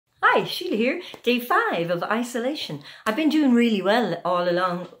Hi, Sheila here. Day 5 of isolation. I've been doing really well all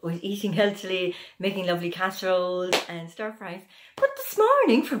along with eating healthily, making lovely casseroles and stir fries. But this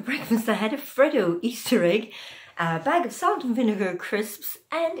morning for breakfast I had a Freddo Easter egg, a bag of salt and vinegar crisps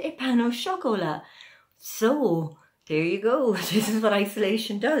and a pan au chocolat. So there you go. This is what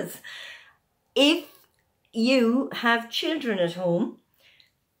isolation does. If you have children at home,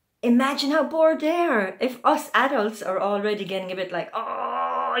 imagine how bored they are. If us adults are already getting a bit like, oh,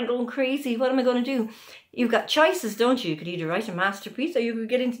 I'm going crazy, what am I going to do? You've got choices, don't you? You could either write a masterpiece or you could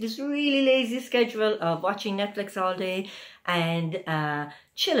get into this really lazy schedule of watching Netflix all day and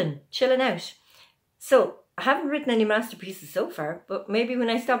chilling out. So I haven't written any masterpieces so far, but maybe when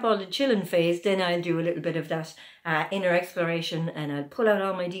I stop all the chilling phase, then I'll do a little bit of that inner exploration and I'll pull out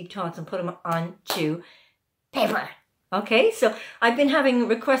all my deep thoughts and put them onto paper. Okay, so I've been having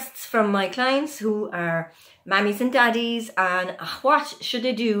requests from my clients who are mammies and daddies on what should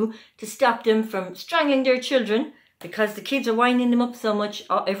they do to stop them from strangling their children because the kids are winding them up so much.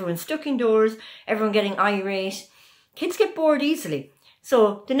 Everyone's stuck indoors, everyone getting irate. Kids get bored easily.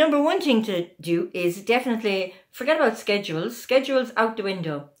 So the number one thing to do is definitely forget about schedules. Schedules out the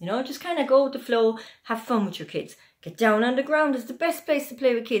window. You know, just kind of go with the flow, have fun with your kids. Get down on the ground is the best place to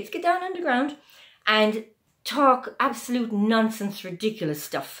play with kids. Get down on the ground and talk absolute nonsense, ridiculous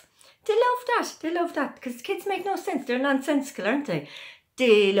stuff. They love that. They love that because kids make no sense. They're nonsensical, aren't they?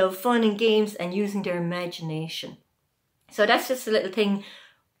 They love fun and games and using their imagination. So that's just a little thing.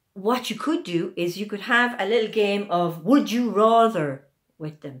 What you could do is you could have a little game of would you rather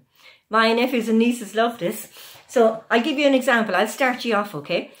with them. My nephews and nieces love this. So I'll give you an example. I'll start you off,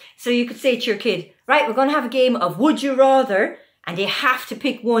 okay? So you could say to your kid, right, we're going to have a game of would you rather, and they have to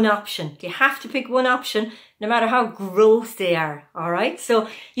pick one option. They have to pick one option no matter how gross they are, all right? So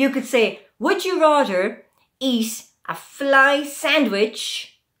you could say, would you rather eat a fly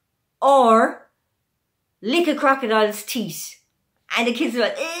sandwich or lick a crocodile's teeth? And the kids are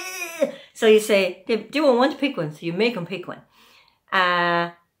like, ugh. So you say, they don't want to pick one, so you make them pick one.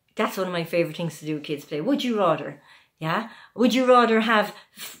 That's one of my favourite things to do with kids play. Would you rather? Yeah? Would you rather have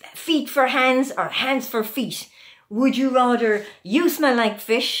feet for hands or hands for feet? Would you rather you smell like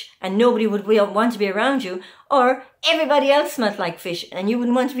fish and nobody would want to be around you, or everybody else smelled like fish and you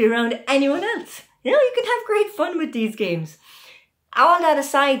wouldn't want to be around anyone else? You know, you can have great fun with these games. All that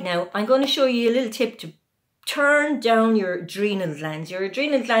aside now, I'm going to show you a little tip to turn down your adrenal glands. Your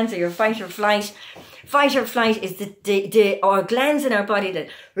adrenal glands are your fight or flight. Fight or flight is the glands in our body that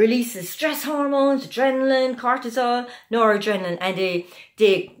releases stress hormones, adrenaline, cortisol, noradrenaline, and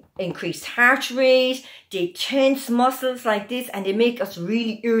they increase heart rate, they tense muscles like this, and they make us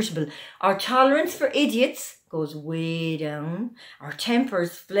really irritable. Our tolerance for idiots goes way down. Our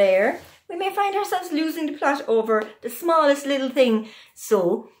tempers flare. We may find ourselves losing the plot over the smallest little thing.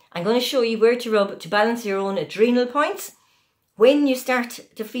 So I'm going to show you where to rub to balance your own adrenal points when you start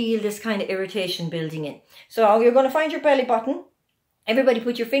to feel this kind of irritation building in. So you're going to find your belly button. Everybody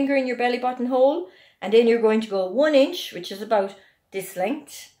put your finger in your belly button hole, and then you're going to go 1 inch, which is about this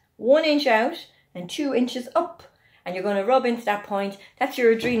length, 1 inch out and 2 inches up, and you're going to rub into that point. That's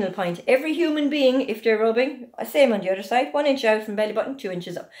your adrenal point. Every human being, if they're rubbing, same on the other side, 1 inch out from belly button, 2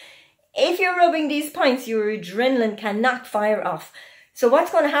 inches up. If you're rubbing these points, your adrenaline cannot fire off. So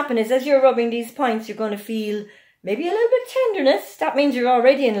what's going to happen is as you're rubbing these points, you're going to feel maybe a little bit of tenderness. That means you're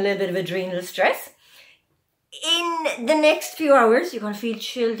already in a little bit of adrenal stress. In the next few hours, you're going to feel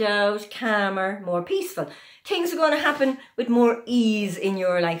chilled out, calmer, more peaceful. Things are going to happen with more ease in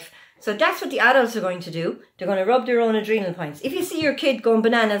your life. So that's what the adults are going to do. They're going to rub their own adrenal points. If you see your kid going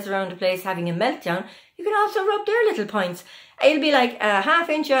bananas around the place having a meltdown, you can also rub their little points. It'll be like a ½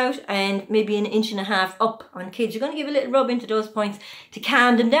 inch out and maybe 1.5 inches up on kids. You're going to give a little rub into those points to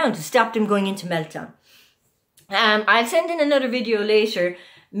calm them down, to stop them going into meltdown. I'll send in another video later,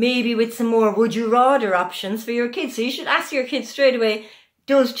 maybe with some more would you rather options for your kids. So you should ask your kids straight away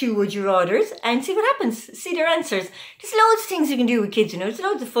those 2 would you rathers and see what happens, see their answers. There's loads of things you can do with kids, you know. There's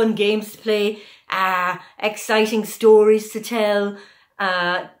loads of fun games to play, exciting stories to tell.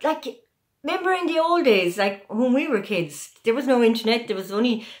 Like, remember in the old days, like when we were kids, there was no internet, there was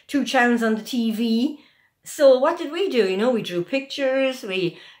only 2 channels on the TV. So what did we do? You know, we drew pictures,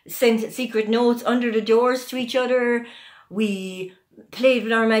 we sent secret notes under the doors to each other, we played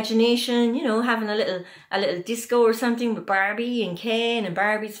with our imagination, you know, having a little disco or something with Barbie and Ken and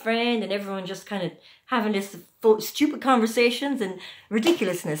Barbie's friend, and everyone just kind of having this stupid conversations and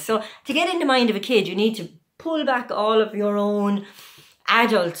ridiculousness. So to get in the mind of a kid, you need to pull back all of your own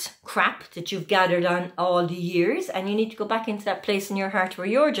adult crap that you've gathered on all the years, and you need to go back into that place in your heart where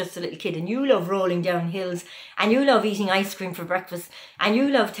you're just a little kid and you love rolling down hills and you love eating ice cream for breakfast and you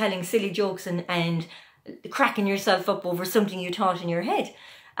love telling silly jokes and cracking yourself up over something you thought in your head.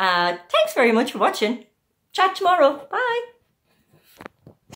 Thanks very much for watching. Chat tomorrow. Bye.